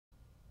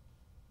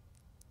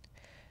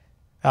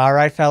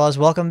Alright fellas,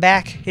 welcome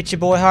back. It's your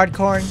boy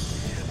Hardcorn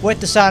with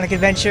the Sonic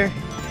Adventure.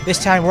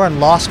 This time we're in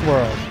Lost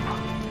World.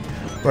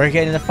 We're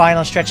getting the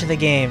final stretch of the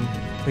game.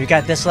 We've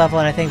got this level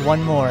and I think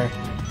one more.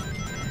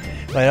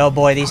 But oh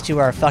boy, these two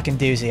are a fucking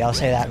doozy, I'll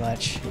say that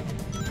much.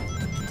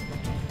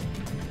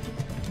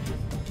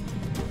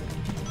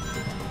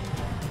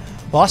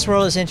 Lost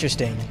World is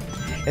interesting.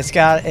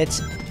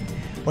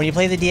 When you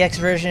play the DX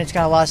version, it's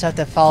got a lot of stuff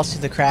that falls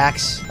through the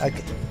cracks. Like,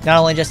 not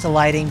only just the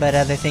lighting, but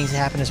other things that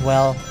happen as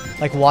well.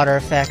 Like water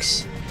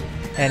effects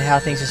and how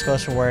things are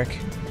supposed to work.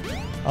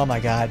 Oh my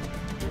god.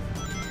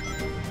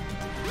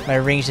 My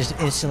rings just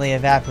instantly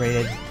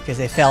evaporated because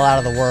they fell out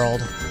of the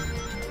world.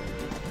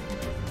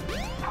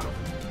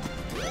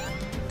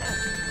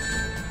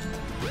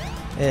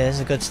 Yeah, this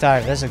is a good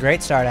start. This is a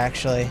great start,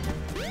 actually.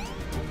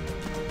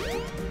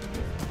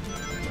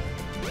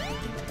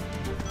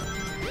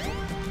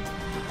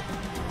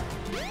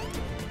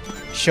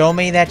 Show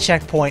me that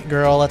checkpoint,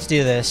 girl. Let's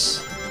do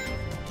this.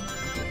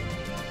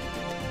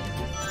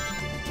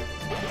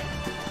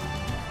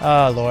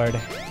 Oh, Lord.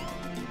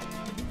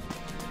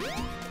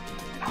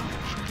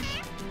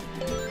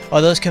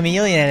 Oh, those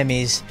chameleon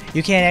enemies.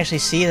 You can't actually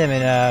see them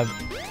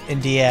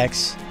in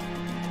DX.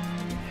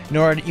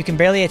 Nor you can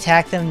barely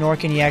attack them, nor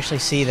can you actually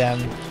see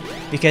them.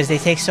 Because they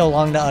take so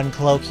long to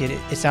uncloak you,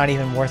 it's not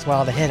even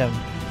worthwhile to hit them.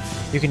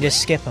 You can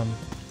just skip them.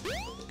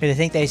 Because I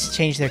think they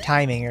changed their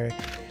timing, or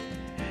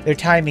their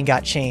timing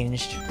got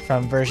changed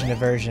from version to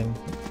version.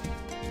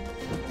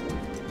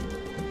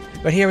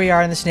 But here we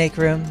are in the snake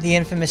room, the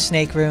infamous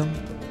snake room.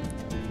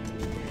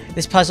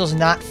 This puzzle's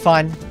not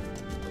fun.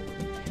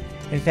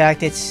 In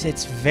fact,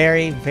 it's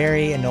very,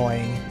 very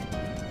annoying.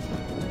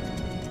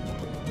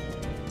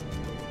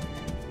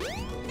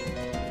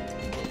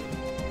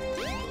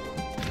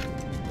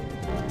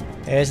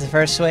 There's the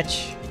first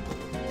switch.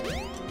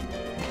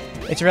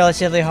 It's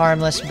relatively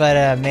harmless,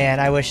 but man,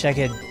 I wish I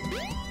could...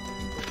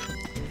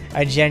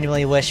 I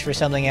genuinely wish for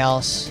something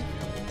else.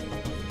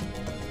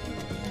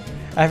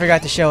 I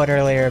forgot to show it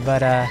earlier,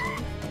 but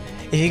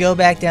if you go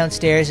back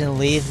downstairs and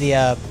leave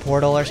the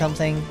portal or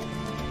something,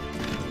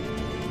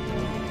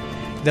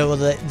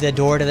 the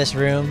door to this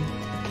room,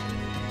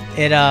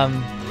 it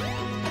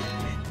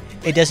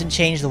doesn't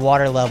change the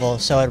water level,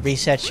 so it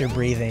resets your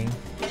breathing.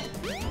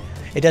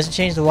 It doesn't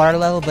change the water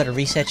level, but it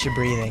resets your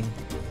breathing.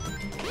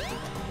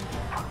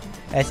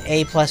 That's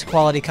A+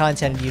 quality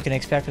content you can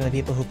expect from the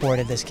people who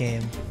ported this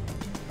game.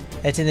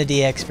 It's in the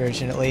DX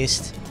version, at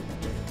least.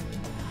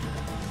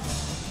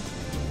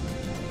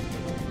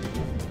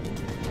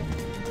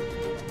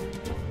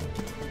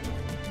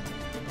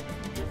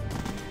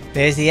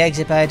 There's the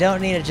exit, but I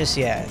don't need it just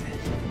yet.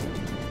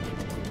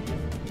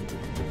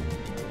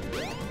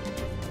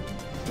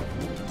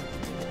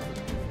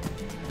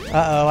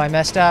 Uh-oh, I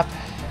messed up.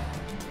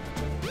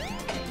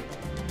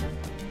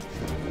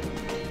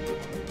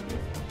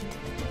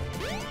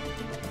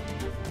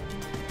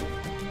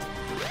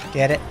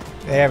 Get it?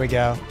 There we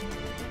go.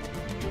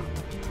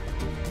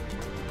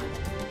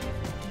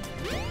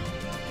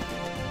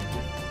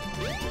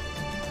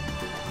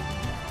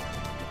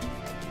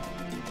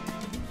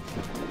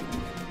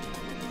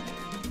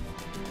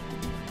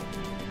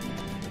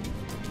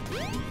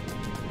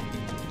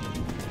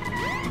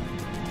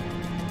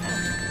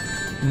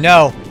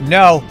 No,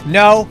 no,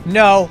 no,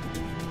 no.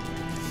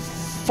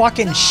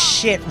 Fucking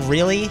shit,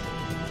 really?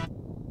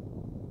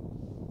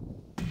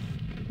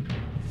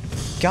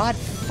 God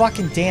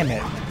fucking damn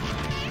it.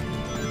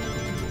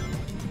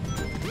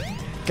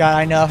 God,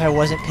 I know if I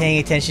wasn't paying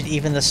attention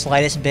even the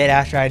slightest bit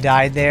after I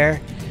died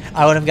there,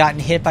 I would have gotten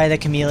hit by the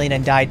chameleon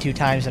and died 2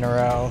 times in a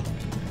row.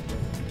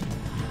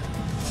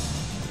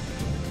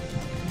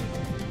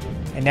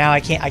 And now I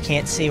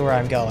can't see where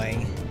I'm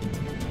going.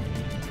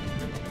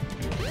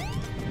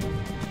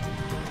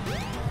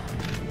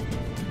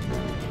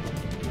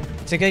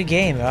 It's a good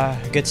game.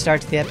 Good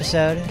start to the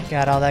episode.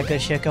 Got all that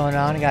good shit going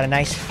on. Got a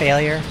nice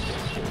failure.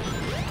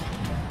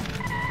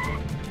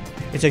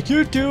 It's like,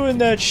 you're doing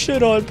that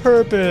shit on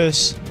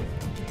purpose.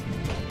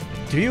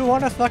 Do you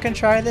want to fucking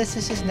try this?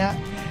 This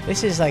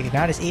is like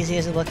not as easy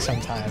as it looks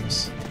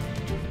sometimes.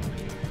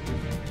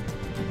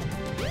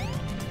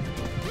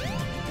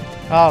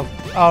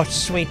 Oh,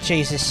 sweet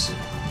Jesus.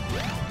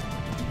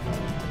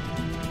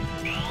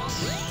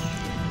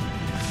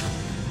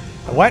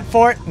 I went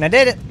for it and I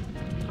did it.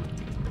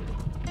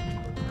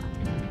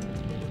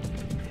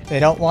 They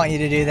don't want you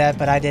to do that,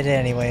 but I did it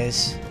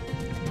anyways.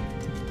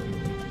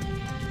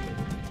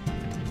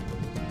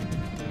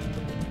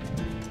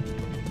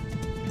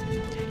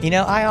 You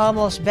know, I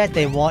almost bet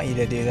they want you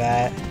to do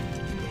that.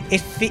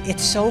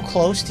 It's so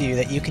close to you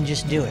that you can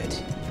just do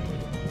it.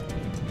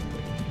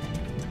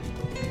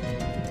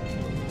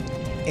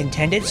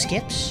 Intended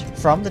skips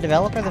from the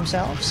developer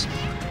themselves?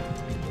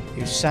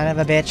 You son of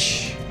a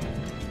bitch.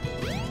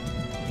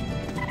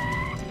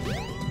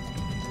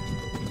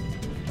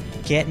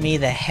 Get me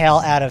the hell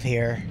out of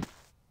here.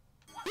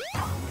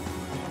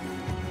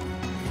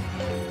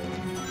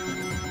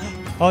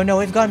 Oh no,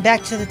 we've gone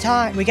back to the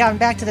time. We got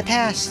back to the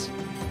past.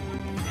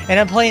 And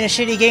I'm playing a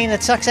shitty game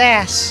that sucks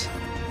ass.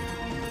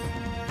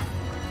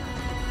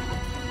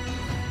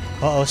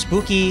 Uh-oh,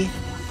 spooky.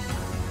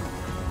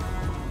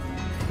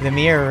 The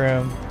mirror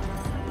room.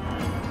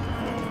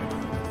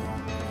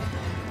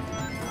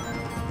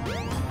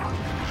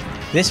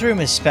 This room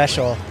is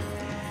special.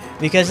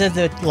 Because of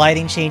the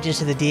lighting changes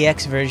to the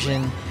DX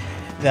version,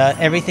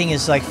 everything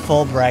is like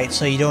full bright,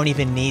 so you don't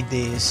even need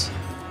these.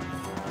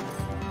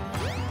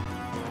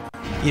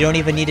 You don't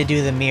even need to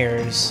do the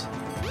mirrors.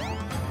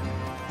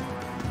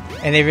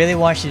 And they really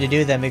want you to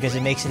do them because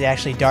it makes it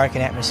actually dark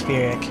and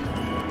atmospheric.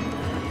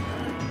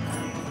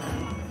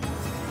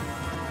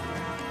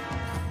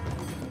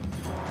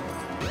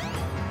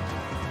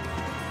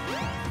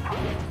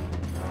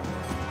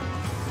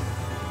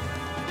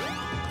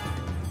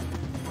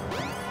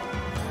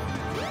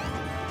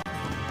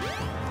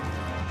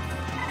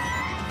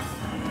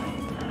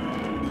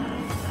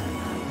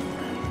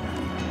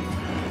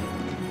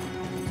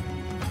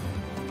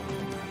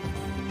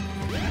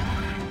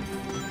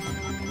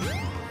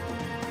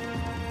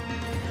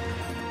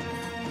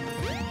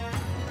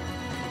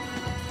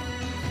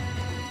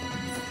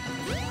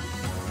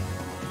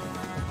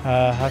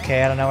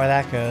 Okay, I don't know where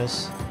that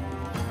goes.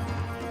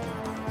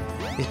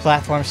 These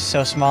platforms are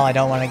so small, I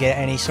don't want to get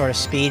any sort of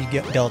speed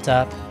built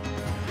up.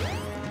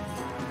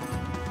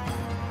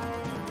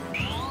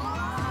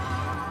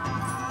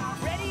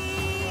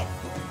 Ready?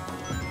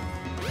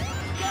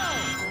 Go!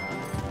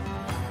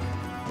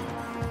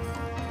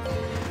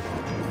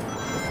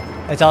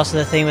 That's also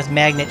the thing with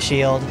Magnet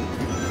Shield,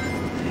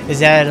 is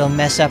that it'll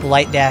mess up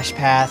light dash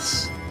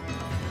paths.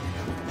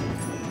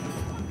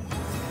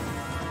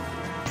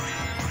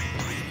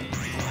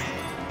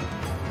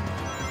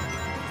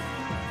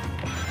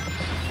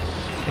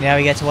 And now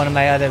we get to one of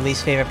my other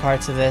least favorite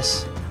parts of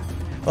this.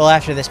 Well,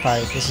 after this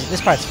part, this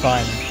part's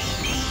fun.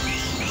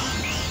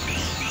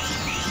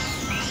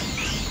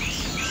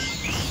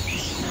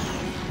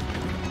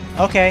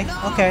 Okay,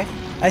 okay.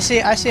 I see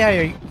how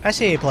you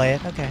play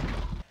it. Okay.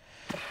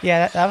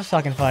 Yeah, that was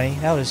fucking funny.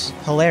 That was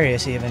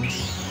hilarious, even.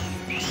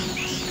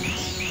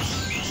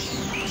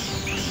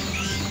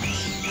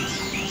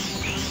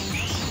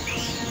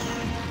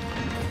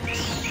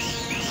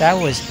 That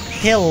was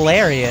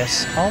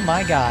hilarious. Oh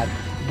my god.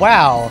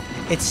 Wow,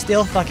 it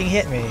still fucking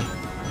hit me.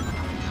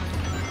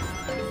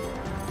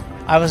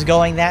 I was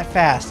going that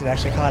fast, it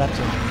actually caught up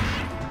to me.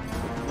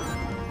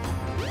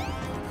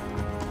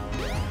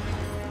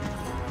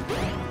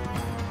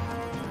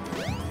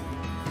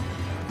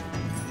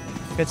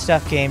 Good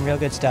stuff, game, real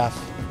good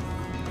stuff.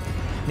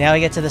 Now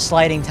we get to the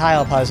sliding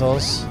tile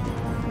puzzles.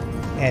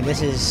 And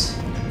this is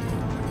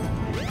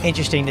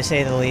interesting to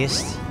say the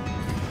least.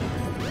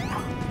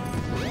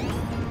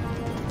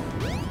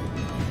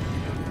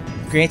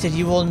 Granted,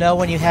 you will know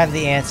when you have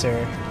the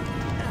answer.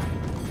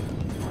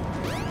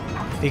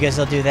 Because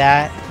they'll do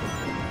that.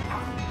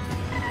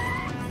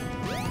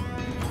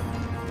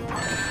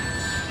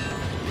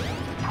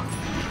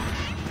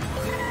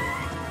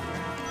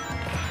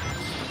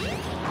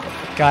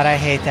 God, I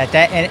hate that.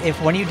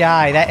 When you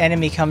die, that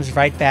enemy comes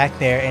right back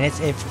there, and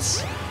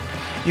it's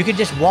you can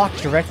just walk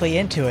directly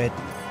into it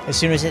as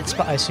soon as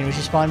you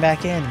spawn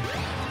back in.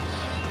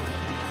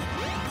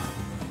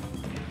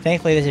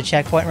 Thankfully, there's a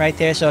checkpoint right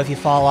there, so if you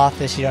fall off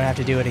this, you don't have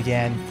to do it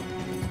again.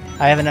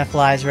 I have enough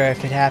lives where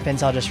if it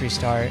happens, I'll just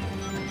restart.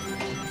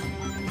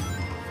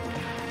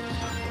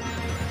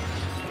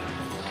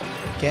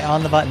 Get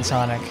on the button,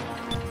 Sonic.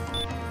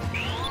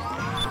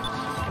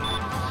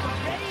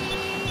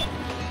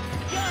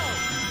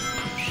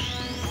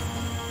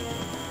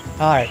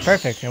 Alright,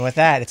 perfect. And with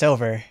that, it's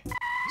over.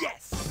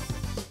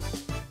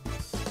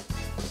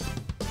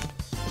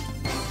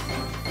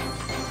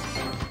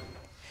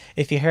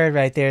 If you heard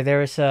right there, there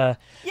was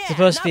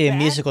supposed to be a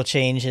musical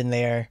change in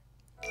there.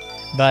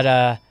 But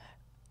I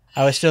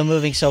was still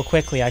moving so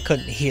quickly I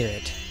couldn't hear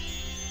it.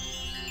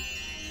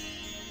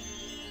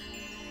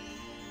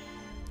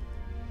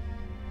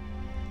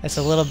 That's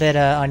a little bit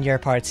on your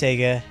part,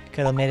 Sega.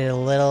 Could have made it a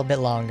little bit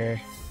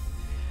longer.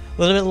 A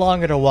little bit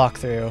longer to walk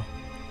through.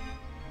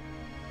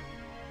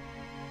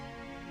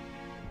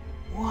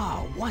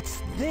 Whoa,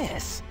 what's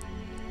this?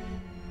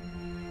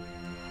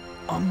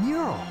 A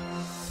mural.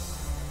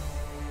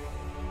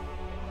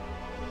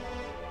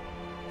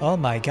 Oh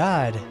my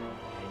god.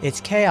 It's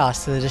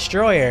Chaos the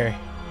Destroyer.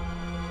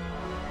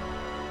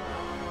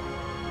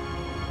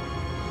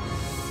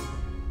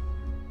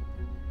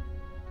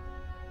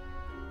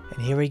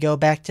 And here we go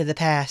back to the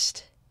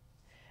past.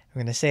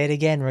 We're gonna say it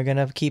again. We're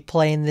gonna keep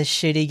playing this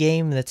shitty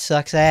game that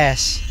sucks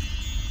ass.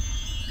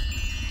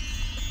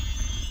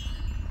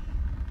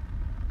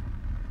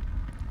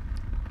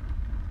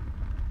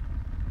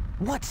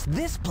 What's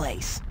this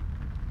place?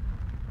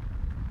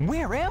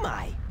 Where am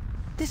I?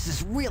 This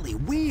is really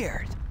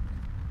weird.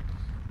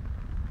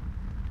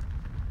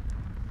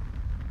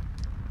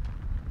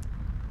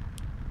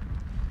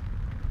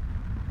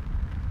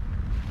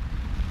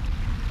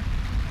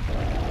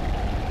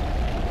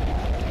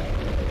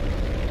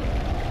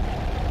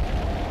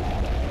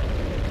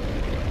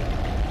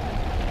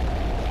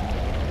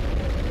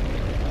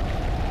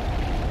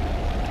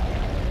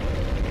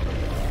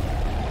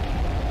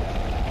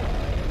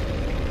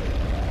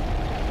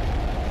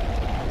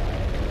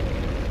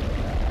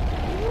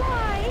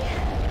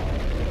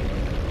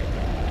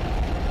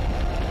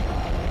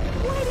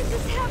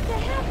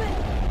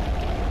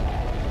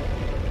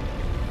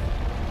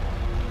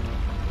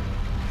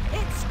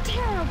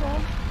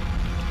 careful.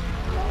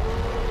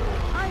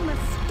 I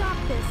must stop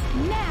this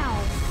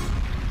now.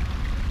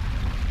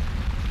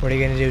 What are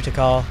you gonna do,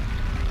 Tikal?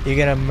 You're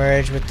gonna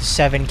merge with the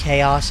 7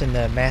 Chaos and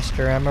the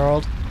Master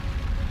Emerald?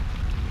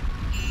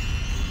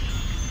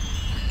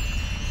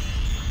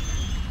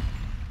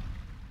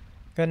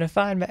 Gonna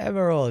find my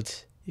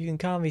emeralds. You can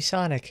call me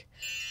Sonic.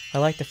 I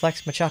like to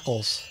flex my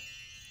chuckles.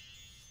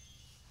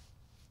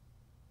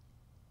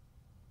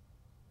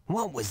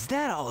 What was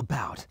that all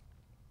about?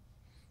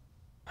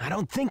 I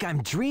don't think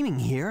I'm dreaming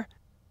here.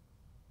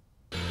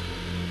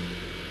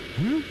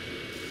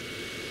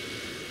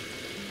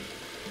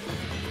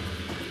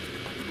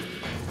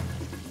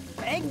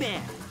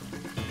 Eggman!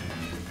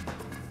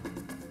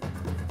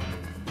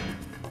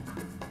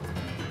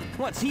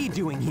 What's he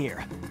doing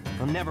here?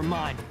 Oh, never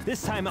mind.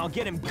 This time I'll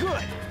get him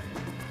good!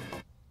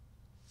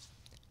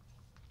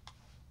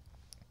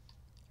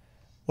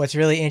 What's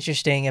really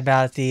interesting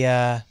about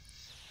the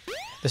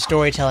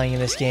storytelling in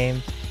this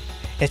game,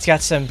 it's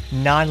got some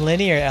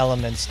non-linear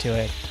elements to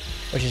it,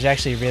 which is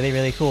actually really,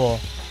 really cool.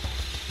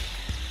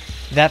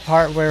 That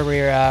part where we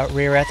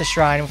were at the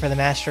shrine for the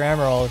Master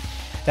Emerald,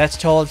 that's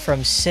told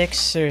from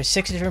six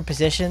different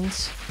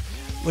positions,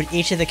 with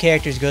each of the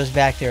characters goes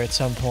back there at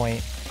some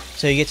point.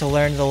 So you get to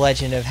learn the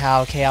legend of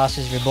how Chaos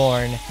was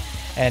reborn,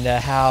 and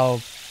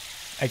how,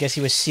 I guess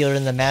he was sealed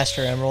in the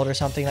Master Emerald or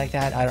something like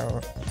that. I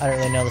don't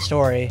really know the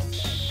story.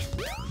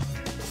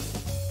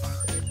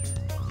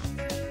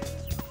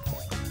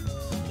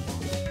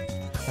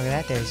 Look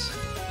at that, there's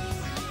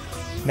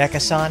Mecha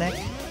Sonic.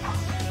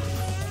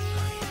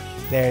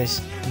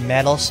 There's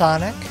Metal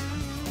Sonic.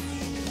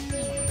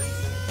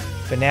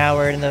 But now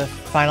we're in the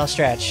final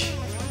stretch.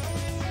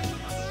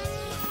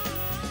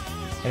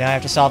 And now I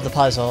have to solve the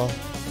puzzle.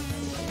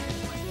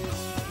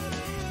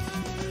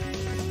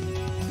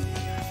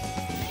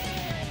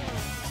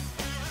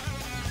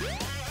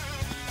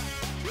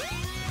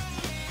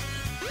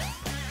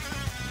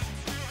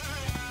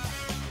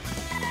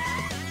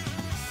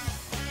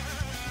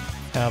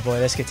 Oh boy,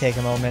 this could take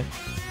a moment.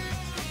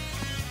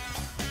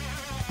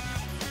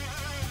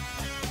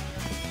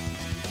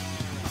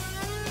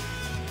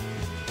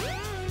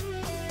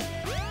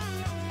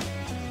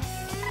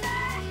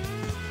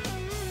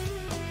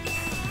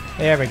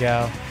 There we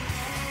go.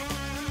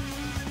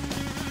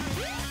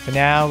 But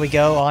now we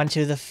go on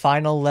to the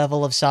final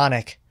level of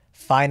Sonic.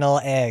 Final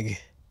Egg.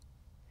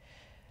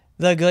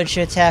 The good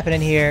shit's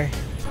happening here.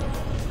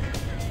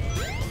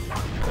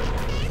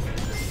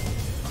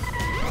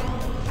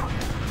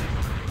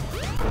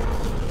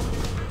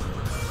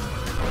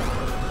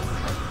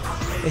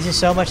 This is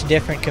so much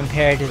different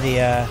compared to the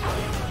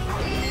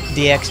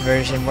DX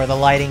version, where the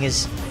lighting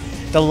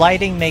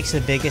makes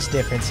the biggest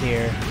difference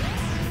here.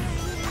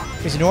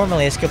 Because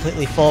normally it's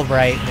completely full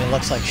bright and it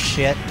looks like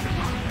shit.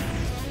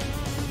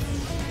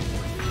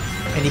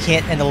 And you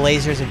can't, and the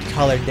lasers are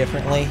colored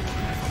differently.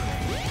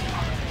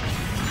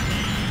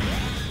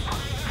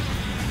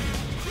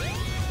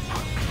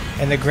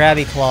 And the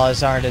grabby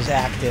claws aren't as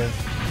active.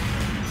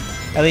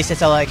 At least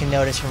that's all I can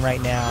notice from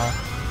right now.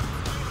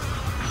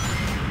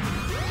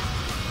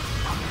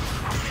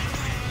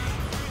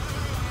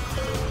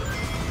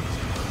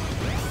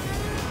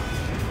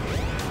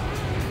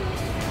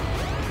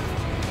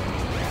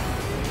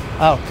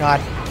 Oh, God.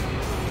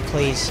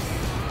 Please.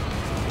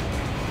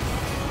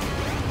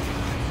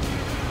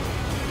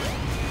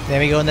 Then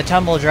we go in the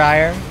tumble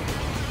dryer.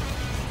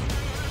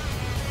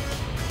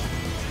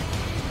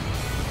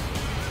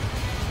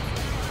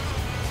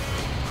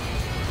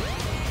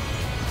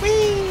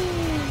 Whee!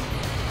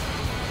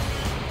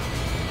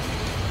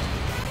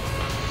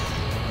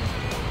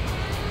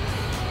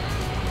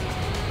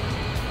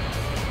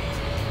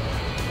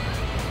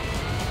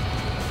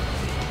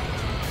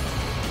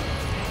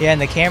 Yeah, and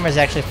the cameras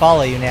actually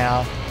follow you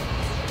now.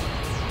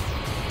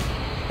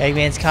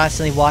 Eggman's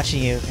constantly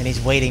watching you, and he's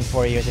waiting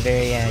for you at the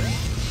very end.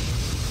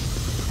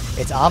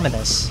 It's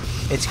ominous.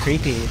 It's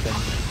creepy even.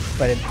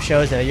 But it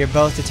shows that you're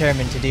both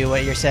determined to do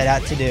what you're set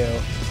out to do.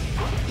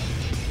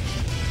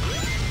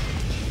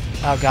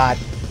 Oh God.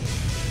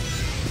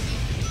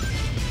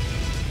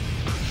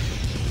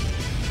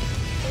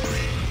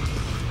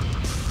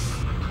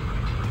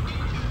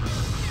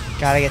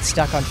 Gotta get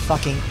stuck on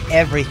fucking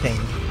everything.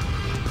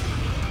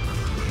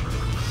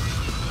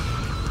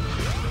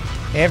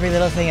 Every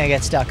little thing I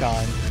get stuck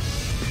on.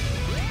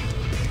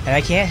 And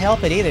I can't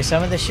help it either.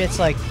 Some of the shit's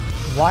like,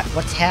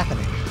 what's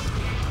happening?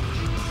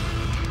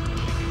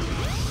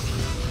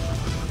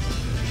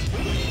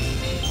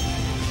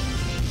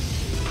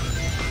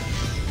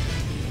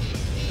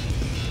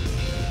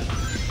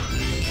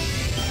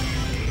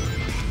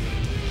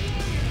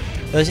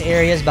 Those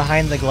areas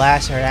behind the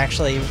glass are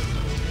actually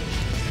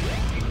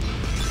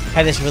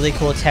have this really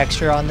cool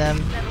texture on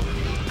them.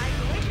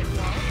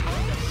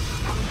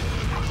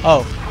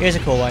 Oh, here's a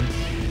cool one.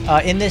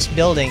 In this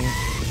building,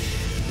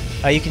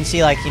 you can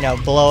see, like, you know,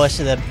 below us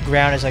the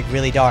ground is like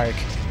really dark.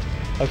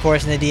 Of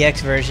course, in the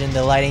DX version,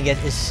 the lighting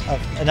is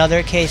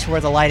another case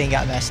where the lighting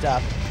got messed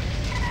up.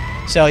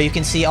 So you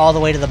can see all the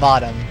way to the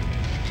bottom.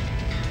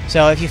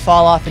 So if you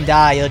fall off and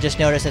die, you'll just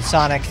notice that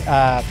Sonic,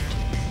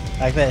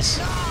 like this.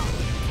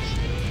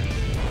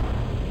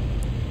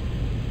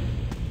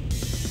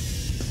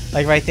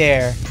 Like right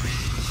there.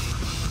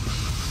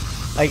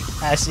 Like,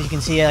 as you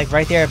can see, like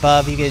right there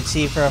above, you can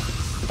see for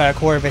about a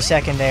quarter of a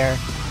second there,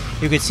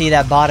 you could see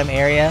that bottom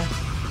area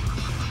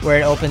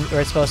where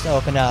it's supposed to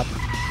open up.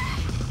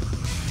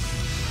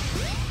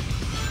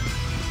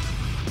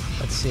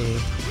 Let's see.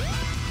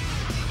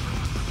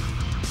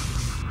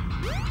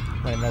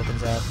 When it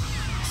opens up.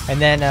 And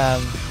then,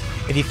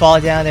 if you fall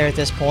down there at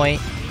this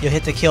point, you'll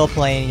hit the kill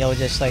plane and you'll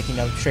just, like, you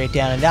know, straight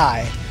down and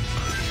die.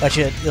 But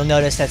you'll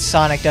notice that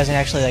Sonic doesn't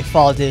actually, like,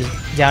 fall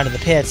down to the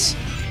pits.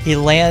 He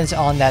lands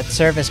on that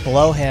surface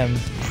below him,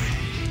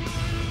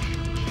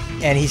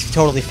 and he's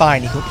totally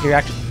fine. You're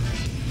actually...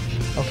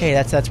 Okay,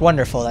 that's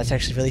wonderful. That's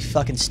actually really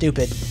fucking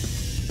stupid.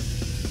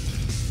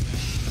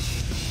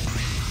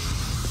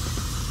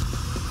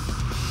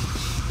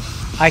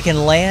 I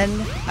can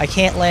land... I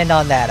can't land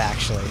on that,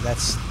 actually.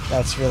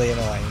 That's really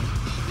annoying.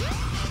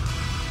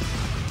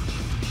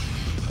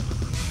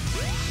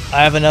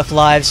 I have enough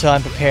lives, so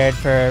I'm prepared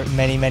for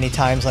many, many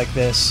times like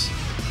this.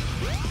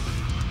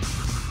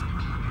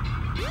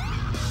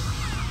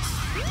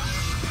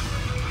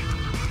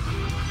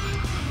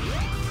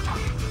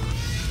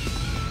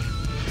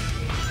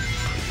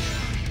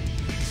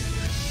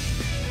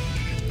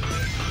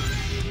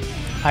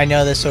 I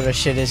know this sort of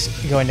shit is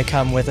going to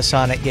come with a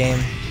Sonic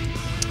game.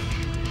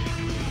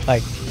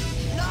 Like,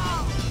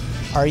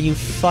 are you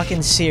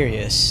fucking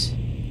serious?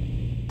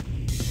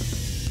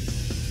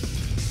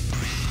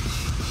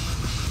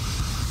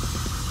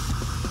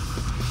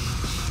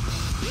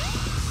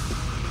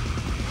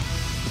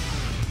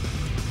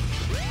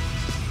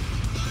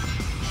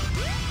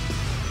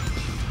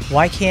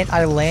 Why can't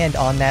I land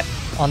on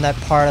that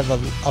part of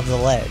the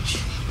ledge?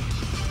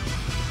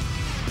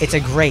 It's a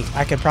grate.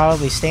 I could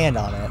probably stand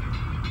on it.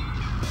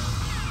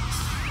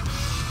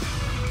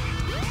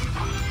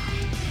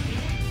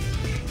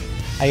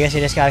 I guess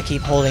you just gotta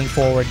keep holding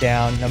forward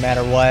down no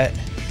matter what.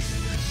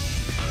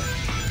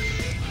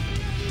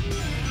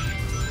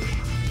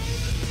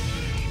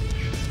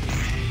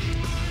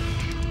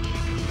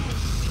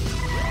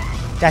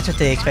 That's what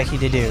they expect you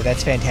to do.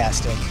 That's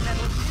fantastic.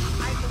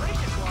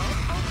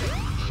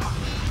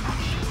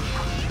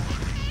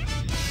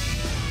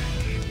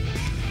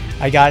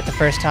 I got it the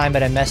first time,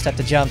 but I messed up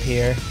the jump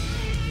here.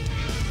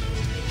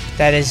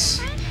 That's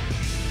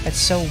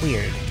so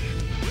weird.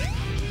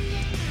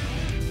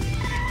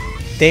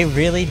 They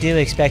really do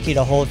expect you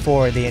to hold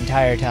forward the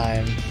entire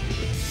time.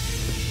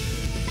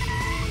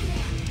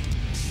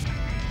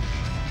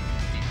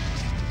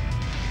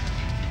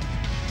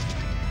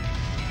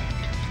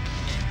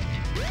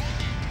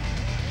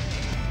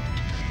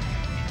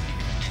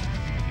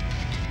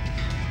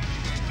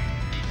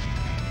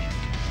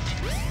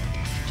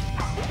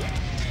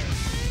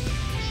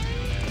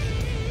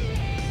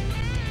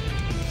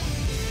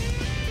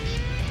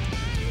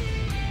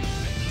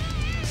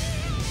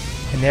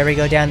 And there we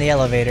go down the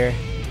elevator.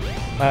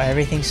 Wow,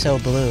 everything's so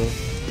blue.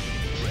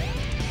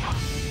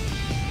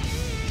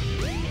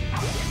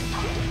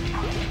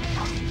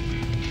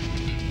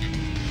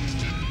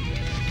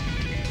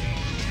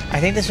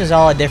 I think this was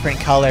all a different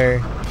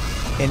color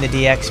in the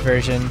DX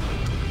version.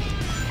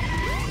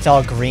 It's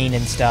all green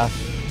and stuff.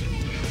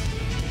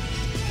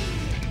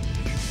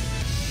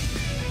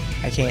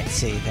 I can't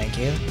see, thank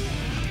you.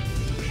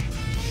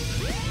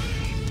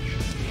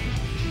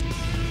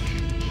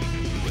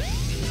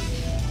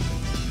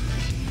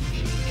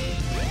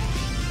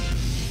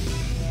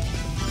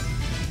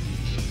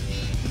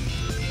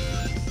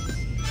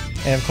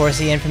 And of course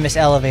the infamous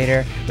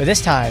elevator, but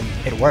this time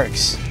it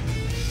works.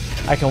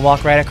 I can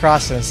walk right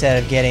across it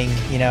instead of getting,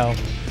 you know,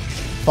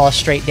 fall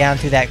straight down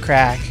through that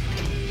crack.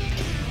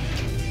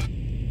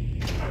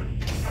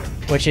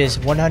 Which is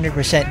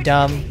 100%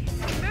 dumb.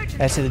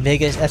 That's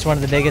one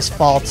of the biggest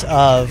faults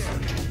of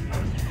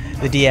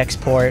the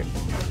DX port.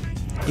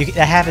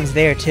 That happens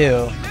there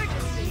too.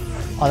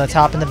 On the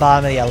top and the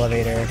bottom of the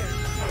elevator.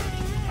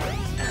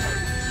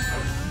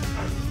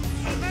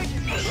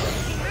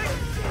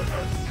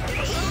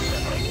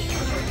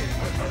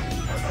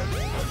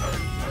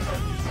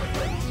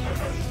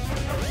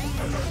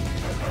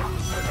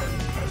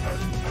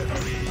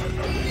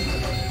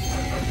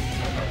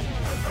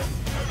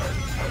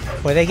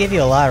 Boy, they give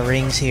you a lot of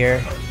rings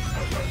here.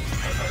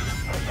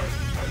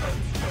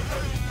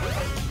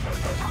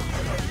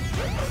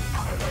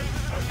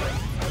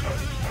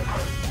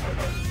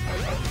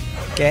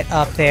 Get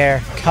up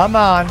there. Come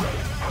on.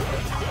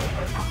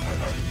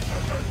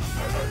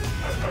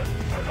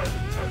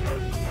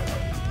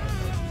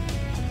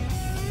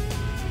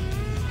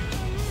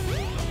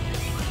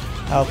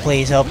 Oh,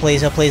 please, oh,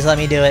 please, oh, please let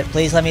me do it.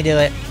 Please let me do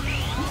it.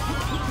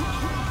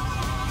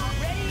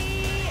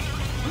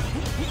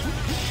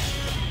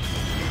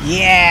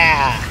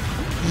 Yeah!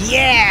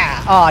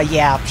 Yeah! Oh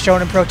yeah,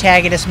 showing a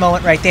protagonist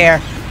moment right there.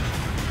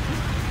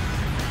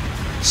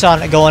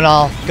 Sonic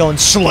going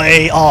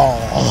slay all.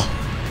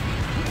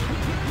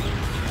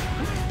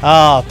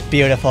 Oh,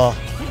 beautiful.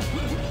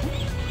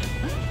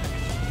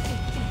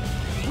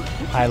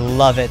 I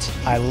love it.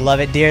 I love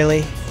it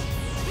dearly.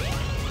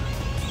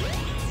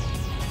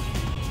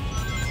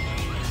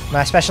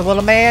 My special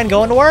little man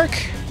going to work.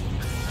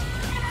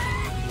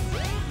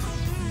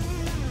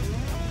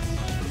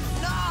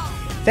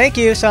 Thank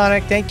you,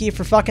 Sonic. Thank you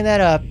for fucking that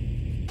up.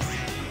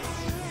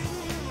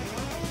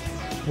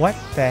 What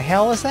the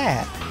hell is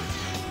that?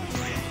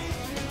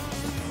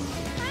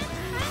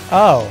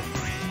 Oh.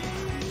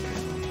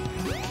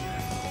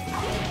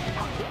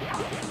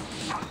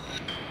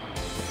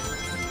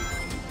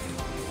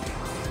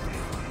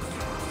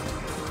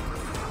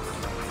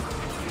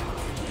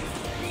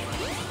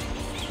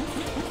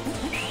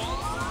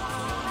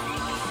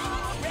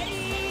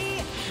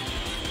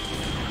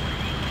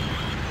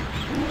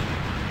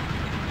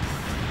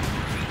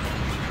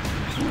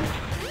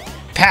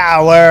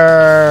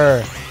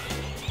 Power!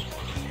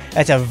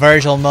 That's a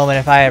Virgil moment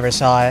if I ever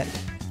saw it.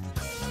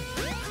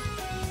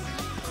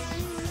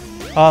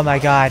 Oh my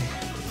god.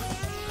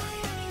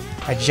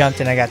 I jumped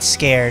and I got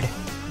scared.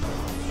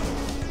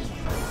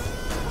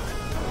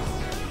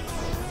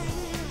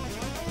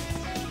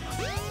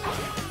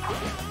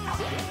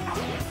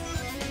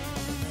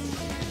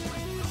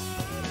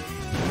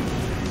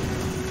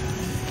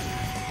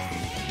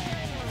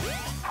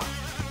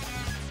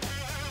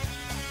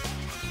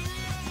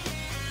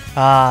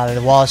 Ah,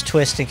 the walls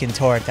twist and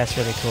contort. That's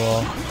really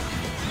cool.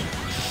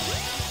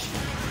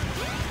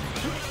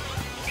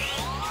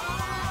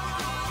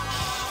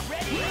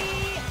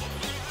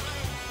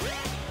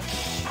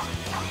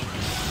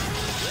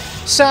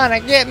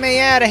 Sonic, get me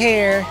out of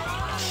here!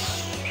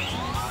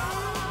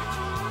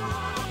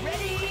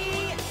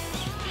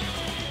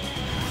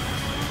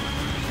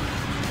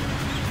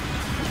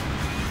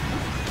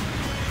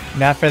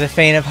 Not for the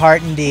faint of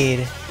heart,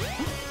 indeed.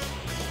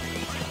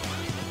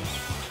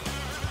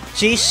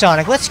 Geez,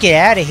 Sonic, let's get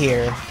out of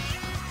here.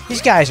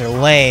 These guys are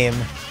lame.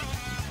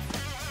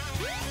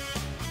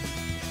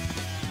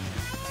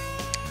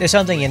 There's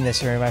something in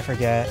this room, I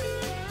forget.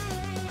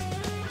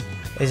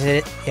 Is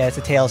it? Yeah, it's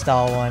a Tails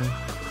doll one.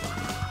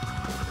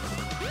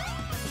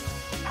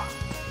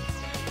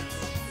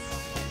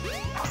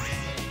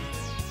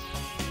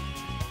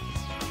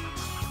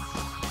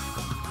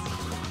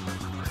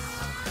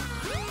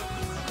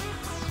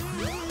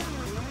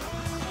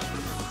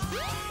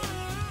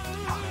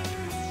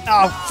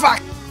 Oh,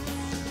 fuck!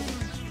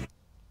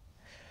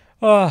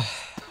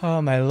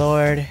 Oh my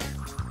lord.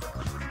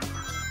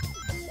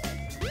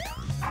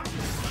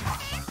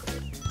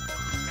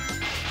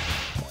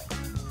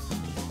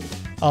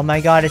 Oh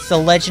my god, it's the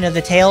Legend of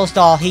the Tails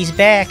doll. He's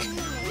back.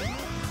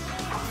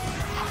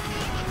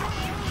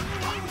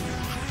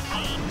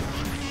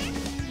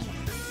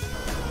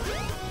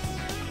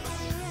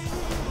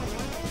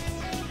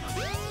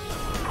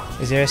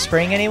 Is there a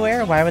spring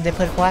anywhere? Why would they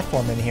put a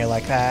platform in here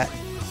like that?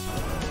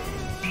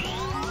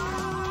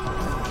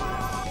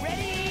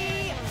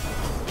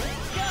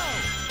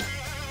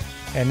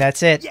 And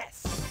that's it.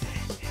 Yes.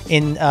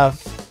 In a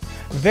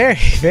very,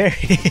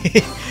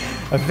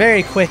 a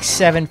very quick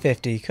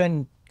 750.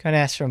 Couldn't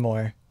ask for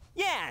more.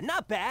 Yeah,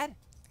 not bad.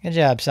 Good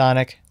job,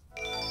 Sonic.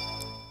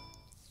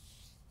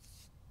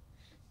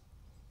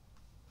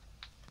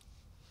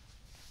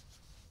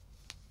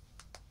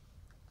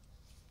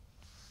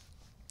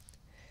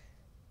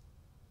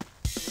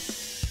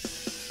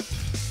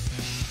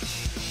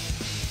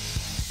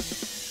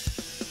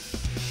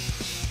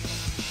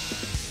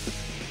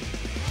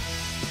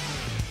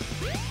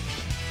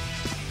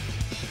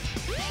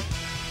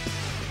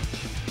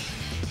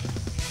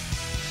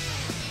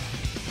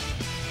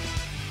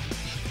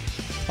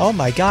 Oh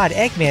my god,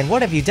 Eggman,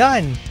 what have you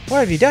done?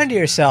 What have you done to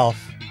yourself?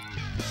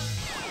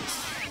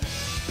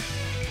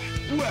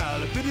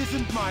 Well, if it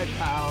isn't my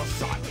pal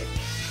Sonic,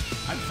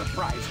 I'm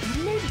surprised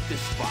you made it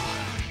this far.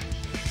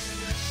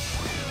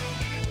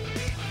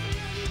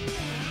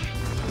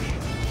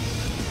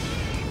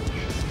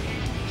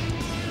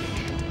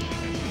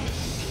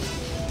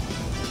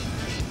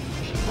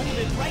 Hold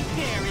it right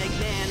there,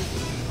 Eggman.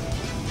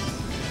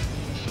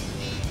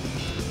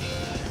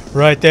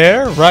 Right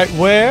there? Right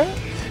where?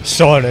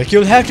 Sonic,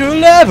 you'll have to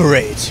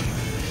elaborate!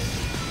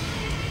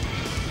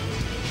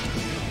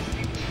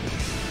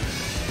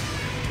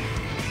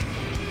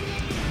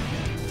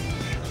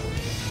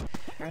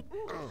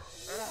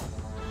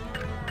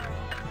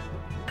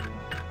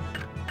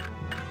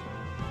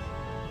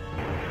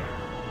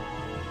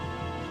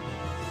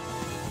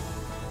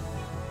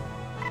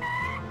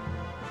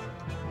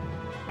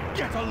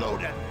 Get a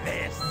load of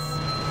this!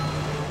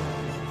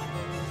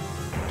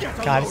 Get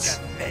a God, load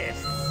of this!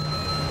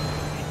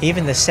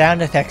 Even the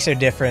sound effects are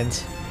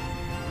different.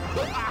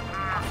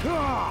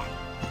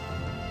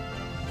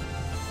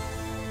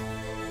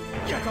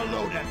 Get a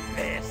load of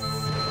this!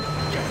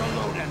 Get a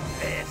load of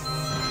this!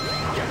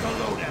 Get a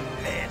load of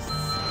this!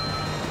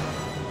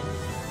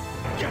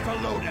 Get a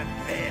load of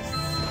this!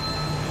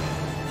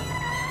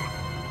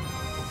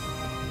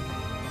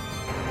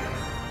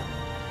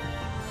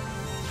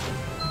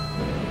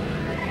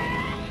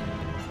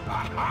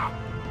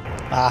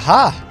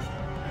 Aha!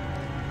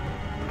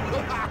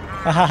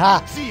 Ha ha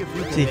ha! See if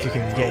you See if you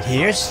can get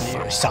here,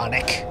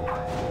 Sonic.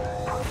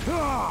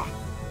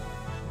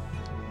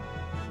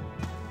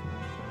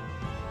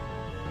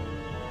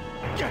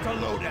 Get a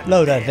load of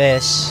Load of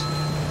this.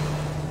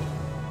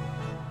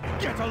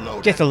 Get a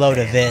load Get a load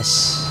of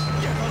this.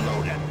 Get a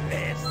load of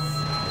this.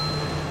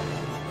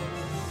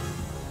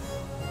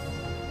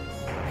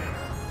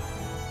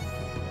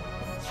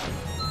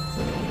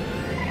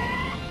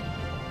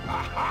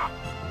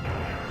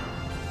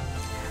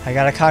 I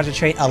gotta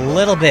concentrate a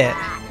little bit.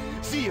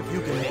 See if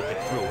you can make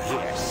it through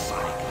here,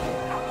 psych.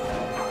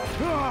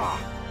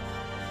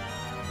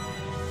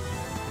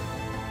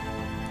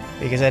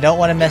 Because I don't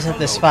want to mess up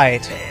this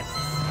fight.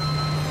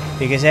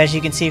 Because as you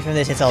can see from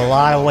this, it's a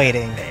lot of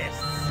waiting.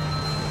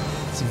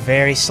 It's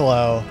very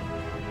slow.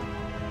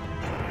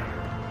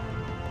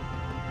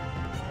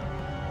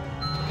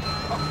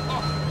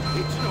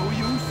 It's no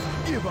use.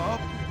 Give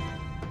up.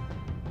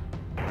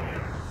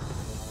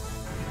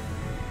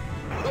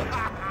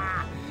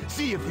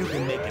 See if you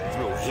can make it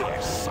through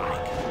here,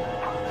 psych.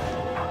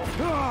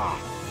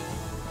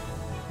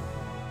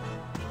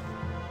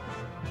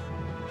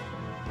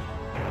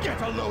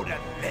 Get a load of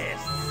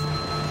this.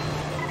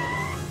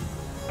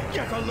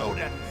 Get a load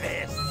of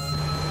this.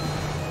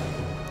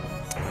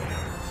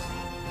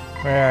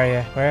 Where are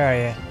you? Where are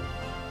you?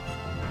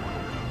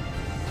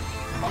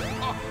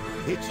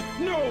 It's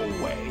no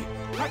way.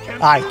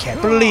 I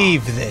can't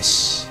believe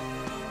this.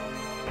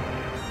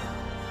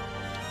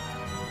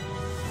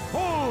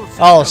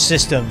 All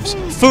systems,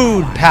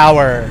 food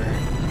power.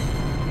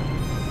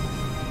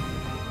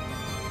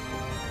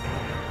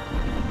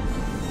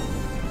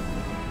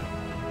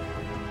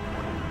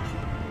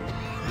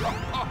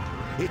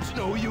 It's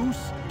no use.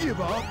 Give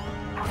up.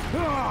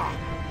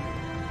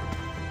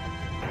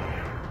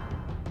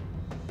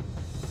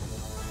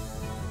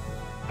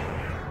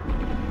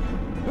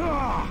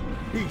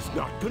 He's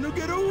not gonna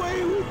get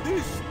away with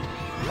this.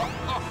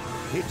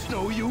 It's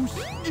no use.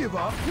 Give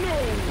up. No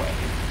way.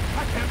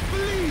 I can't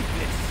believe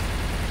this.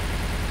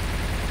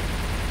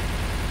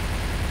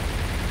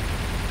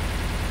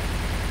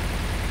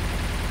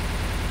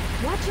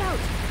 Watch out!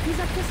 He's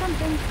up to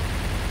something.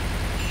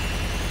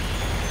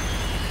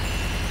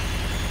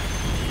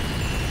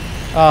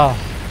 Oh.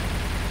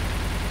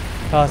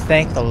 Oh,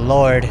 thank the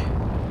Lord.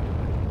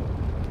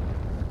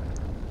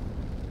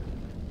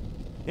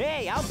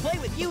 Hey, I'll play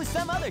with you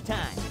some other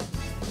time.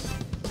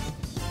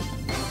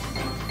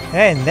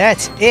 And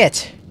that's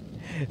it.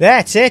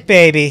 That's it,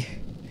 baby.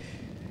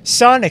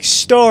 Sonic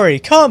story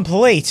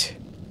complete.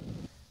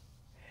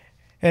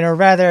 In a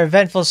rather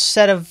eventful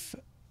set of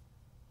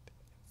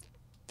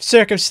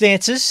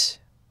circumstances,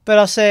 but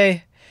I'll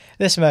say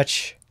this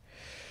much.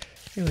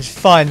 It was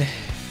fun.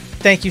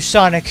 Thank you,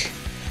 Sonic.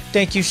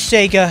 Thank you,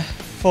 Sega,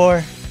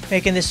 for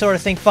making this sort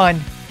of thing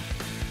fun.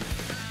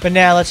 But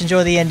now let's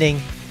enjoy the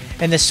ending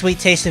and the sweet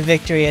taste of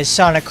victory as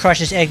Sonic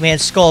crushes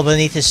Eggman's skull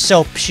beneath his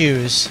soap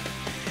shoes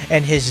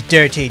and his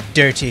dirty,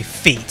 dirty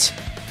feet.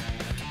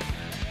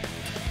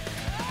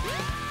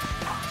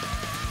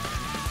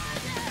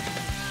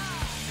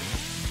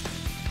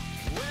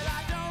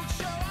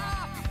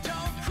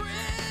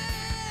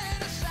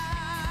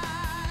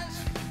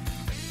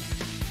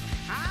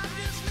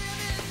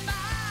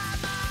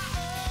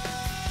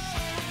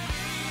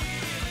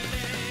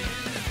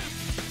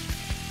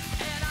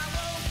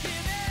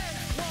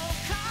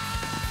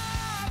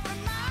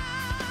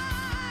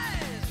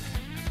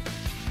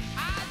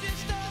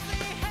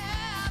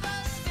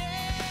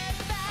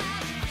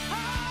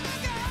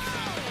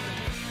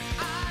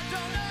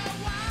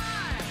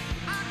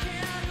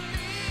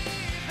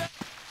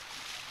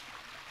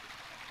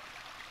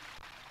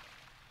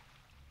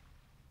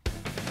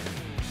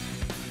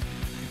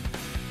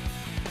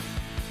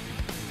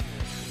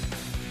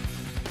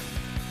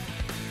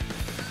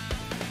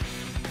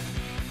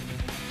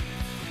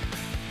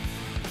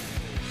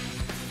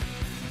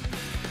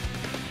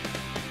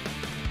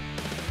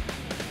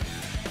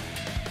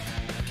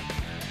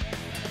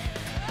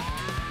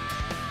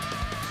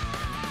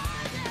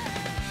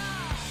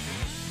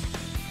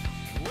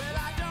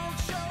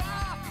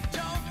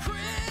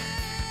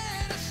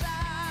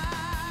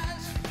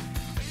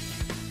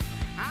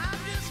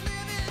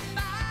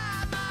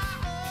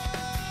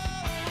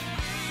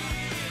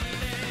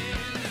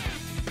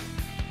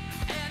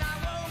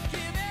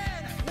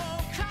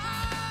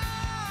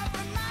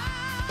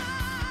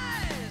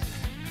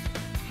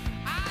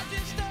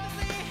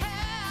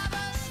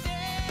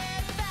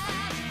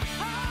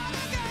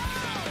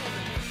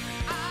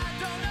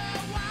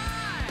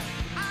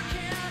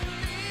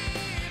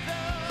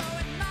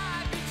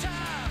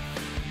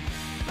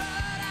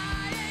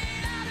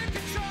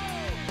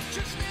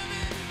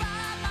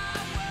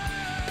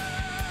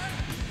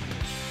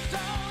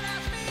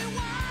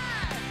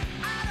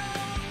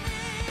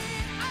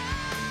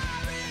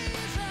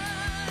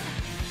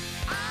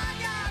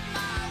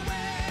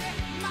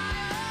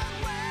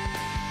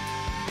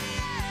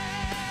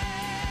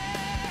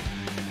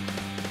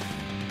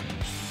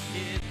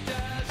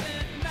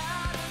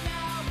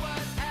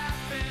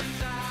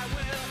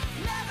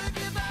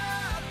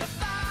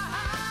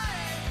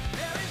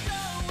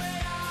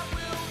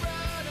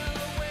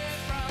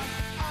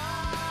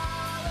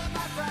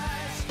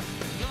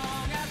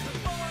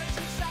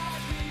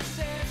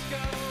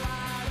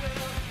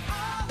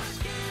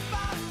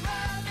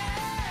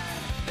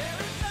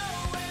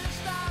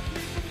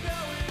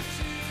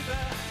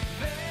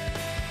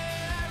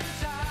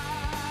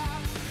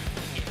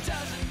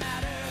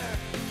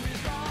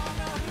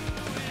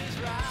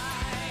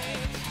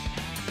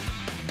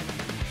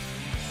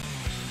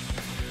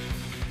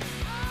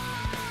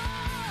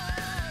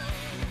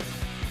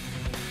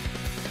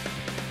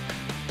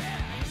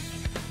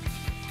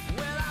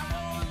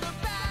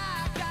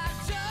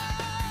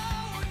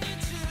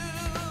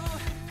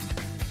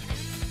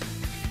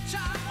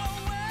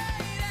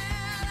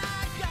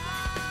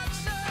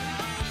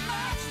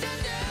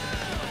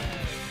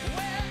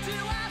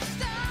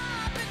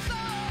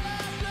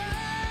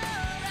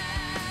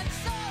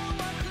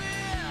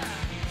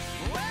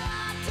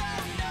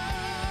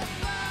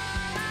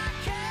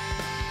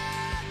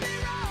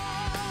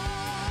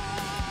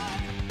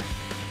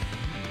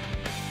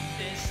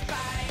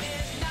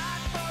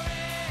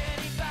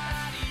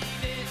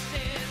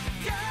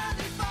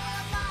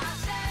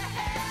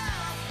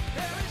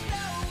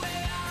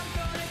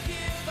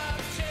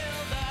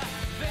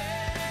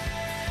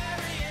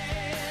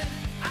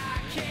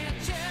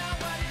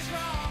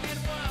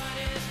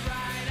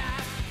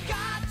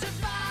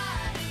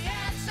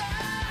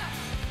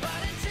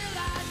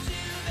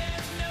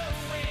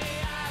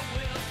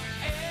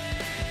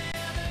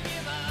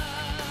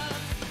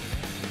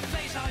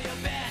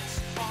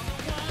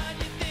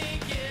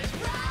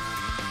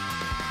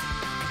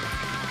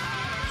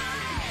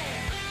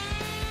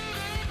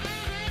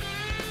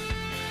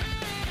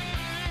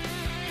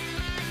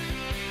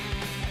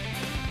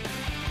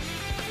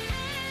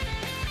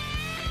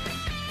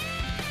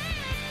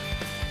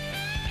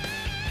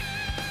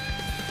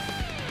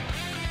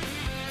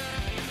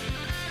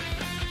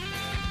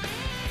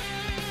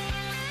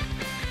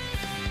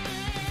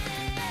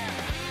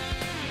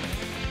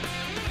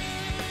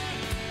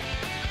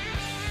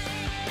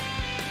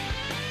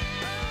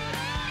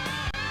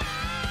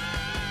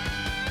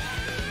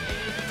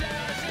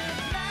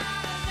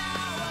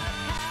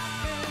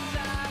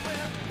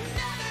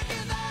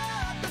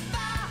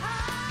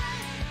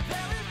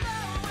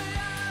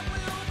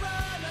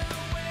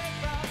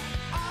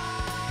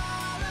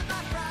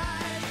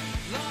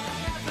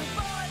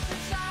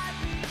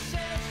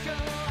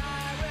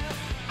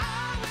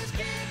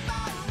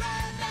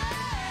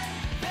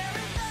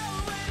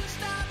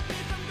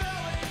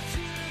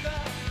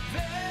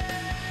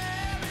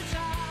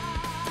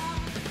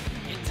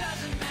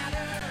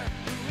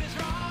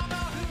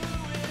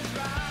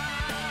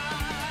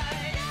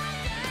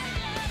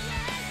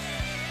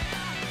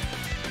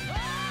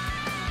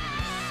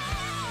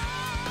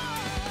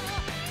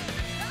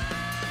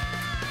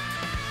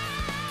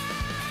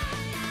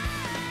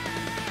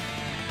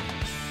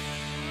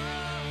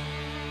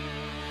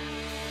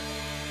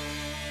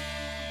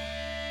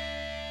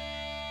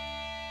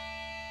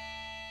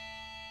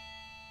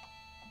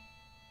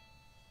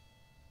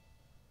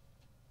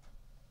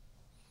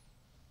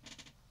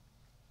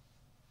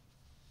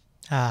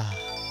 Ah,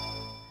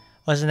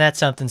 wasn't that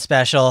something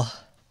special?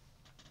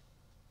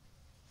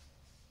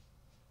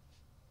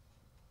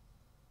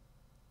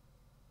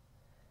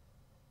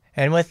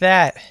 And with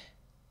that,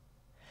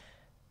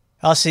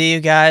 I'll see you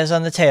guys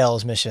on the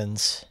Tails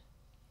missions.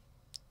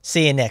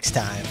 See you next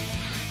time.